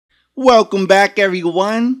Welcome back,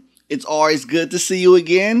 everyone. It's always good to see you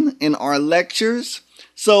again in our lectures.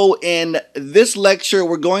 So in this lecture,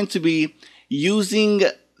 we're going to be using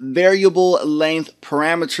variable length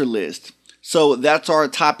parameter list. So that's our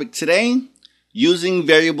topic today, using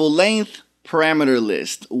variable length parameter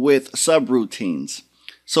list with subroutines.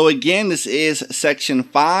 So again, this is section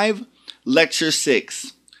 5, lecture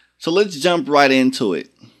 6. So let's jump right into it.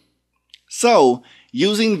 So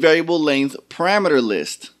using variable length parameter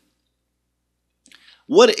list.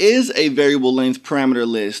 What is a variable length parameter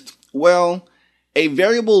list? Well, a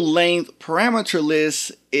variable length parameter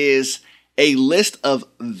list is a list of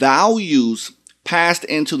values passed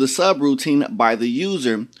into the subroutine by the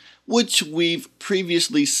user, which we've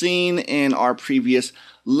previously seen in our previous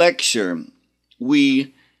lecture.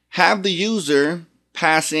 We have the user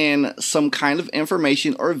pass in some kind of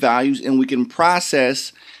information or values, and we can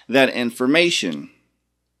process that information.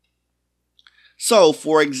 So,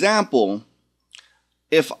 for example,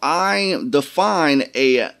 if I define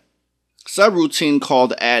a subroutine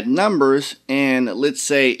called add numbers, and let's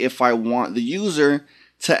say if I want the user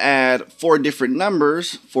to add 4 different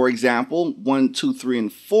numbers, for example 1, 2, 3,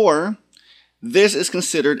 and 4, this is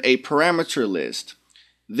considered a parameter list.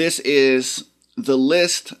 This is the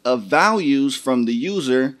list of values from the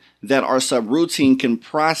user that our subroutine can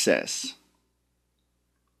process.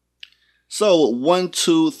 So 1,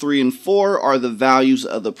 2, 3, and 4 are the values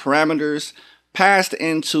of the parameters passed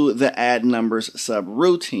into the add numbers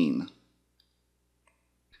subroutine.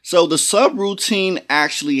 So the subroutine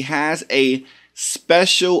actually has a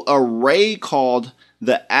special array called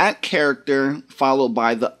the @ character followed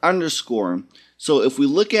by the underscore. So if we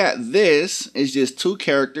look at this, it's just 2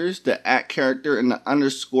 characters, the @ character and the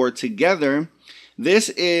underscore together. This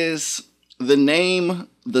is the name,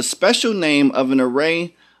 the special name of an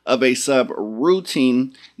array of a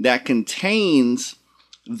subroutine that contains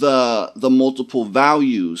the multiple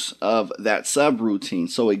values of that subroutine.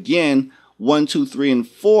 So again, 1, 2, 3, and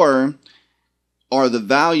 4 are the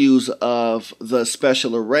values of the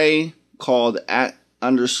special array called @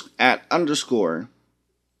 underscore.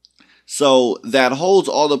 So that holds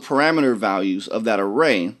all the parameter values of that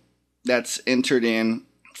array that's entered in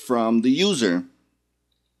from the user.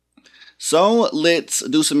 So let's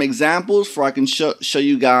do some examples before I can show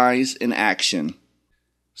you guys in action.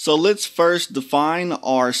 So let's first define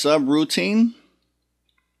our subroutine.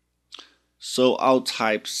 So I'll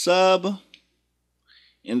type sub,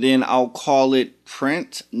 and then I'll call it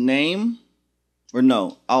print name. Or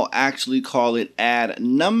no, I'll actually call it add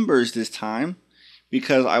numbers this time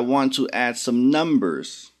because I want to add some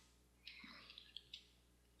numbers.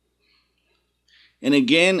 And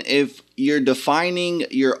again, if you're defining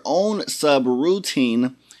your own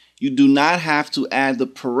subroutine, you do not have to add the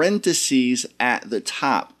parentheses at the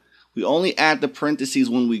top. We only add the parentheses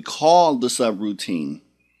when we call the subroutine.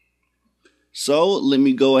 So let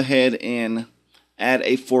me go ahead and add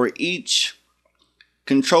a for each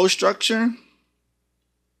control structure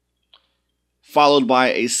followed by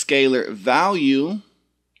a scalar value.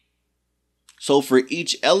 So for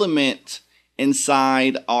each element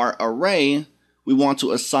inside our array, we want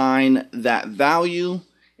to assign that value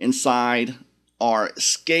inside our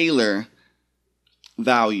scalar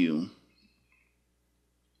value.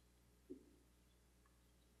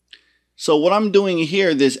 So what I'm doing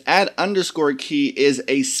here, this add underscore key is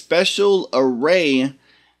a special array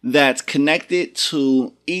that's connected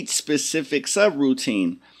to each specific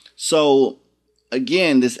subroutine. So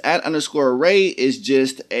again, this add underscore array is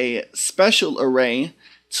just a special array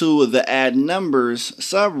to the add numbers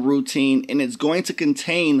subroutine, and it's going to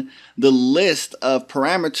contain the list of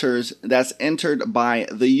parameters that's entered by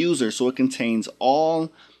the user. So it contains all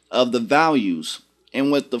of the values.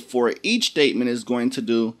 And what the for each statement is going to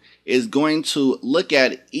do is going to look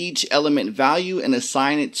at each element value and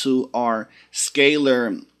assign it to our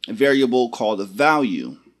scalar variable called a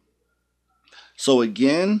value. So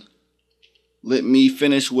again, let me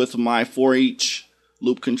finish with my for each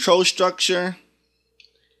loop control structure.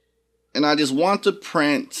 And I just want to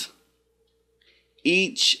print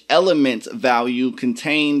each element value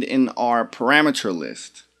contained in our parameter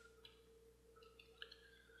list.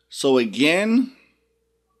 So again,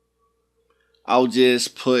 I'll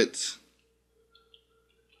just put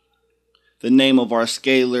the name of our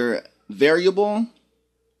scalar variable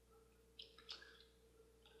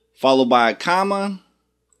followed by a comma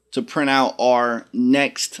to print out our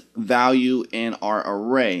next value in our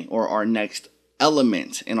array, or our next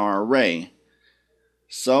element in our array.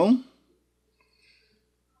 So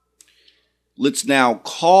let's now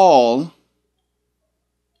call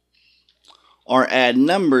our add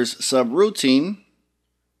numbers subroutine.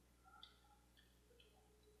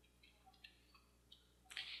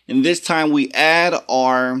 And this time we add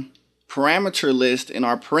our parameter list in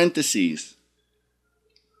our parentheses.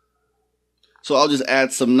 So I'll just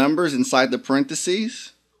add some numbers inside the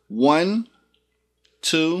parentheses. 1,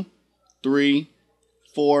 2, 3,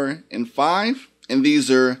 4, and 5. And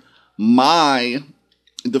these are my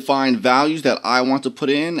defined values that I want to put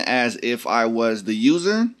in as if I was the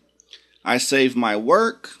user. I save my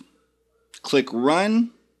work, click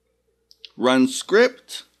run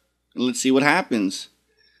script, and let's see what happens.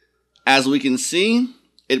 As we can see,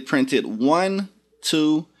 it printed 1,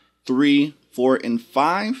 2, 3, 4, and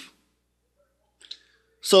 5.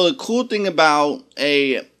 So the cool thing about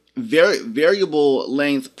a variable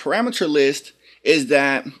length parameter list is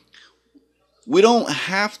that we don't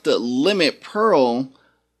have to limit Perl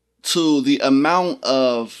to the amount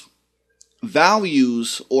of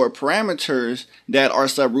values or parameters that our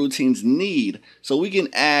subroutines need. So we can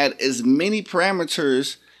add as many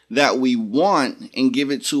parameters that we want and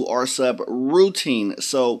give it to our subroutine.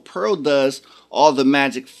 So Perl does all the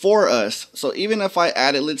magic for us. So even if I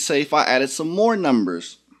added, let's say if I added some more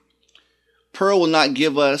numbers, Perl will not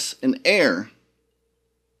give us an error.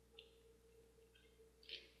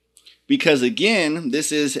 Because again,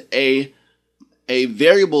 this is a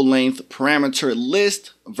variable length parameter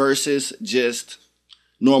list versus just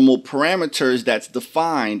normal parameters that's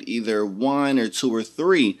defined, either 1 or 2 or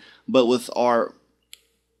 3. But with our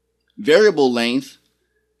variable length,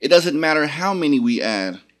 it doesn't matter how many we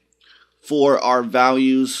add for our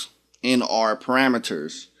values in our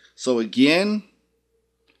parameters. So again,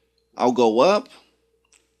 I'll go up,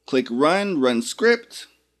 click run script,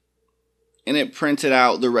 and it printed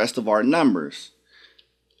out the rest of our numbers.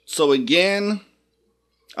 So again,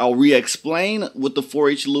 I'll re-explain what the for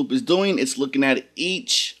each loop is doing. It's looking at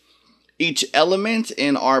each element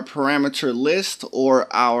in our parameter list or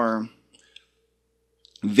our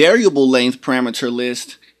variable length parameter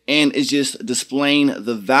list, and it's just displaying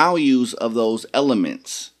the values of those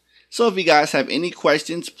elements. So if you guys have any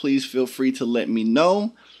questions, please feel free to let me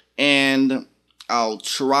know, and I'll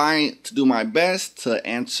try to do my best to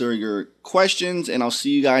answer your questions, and I'll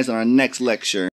see you guys on our next lecture.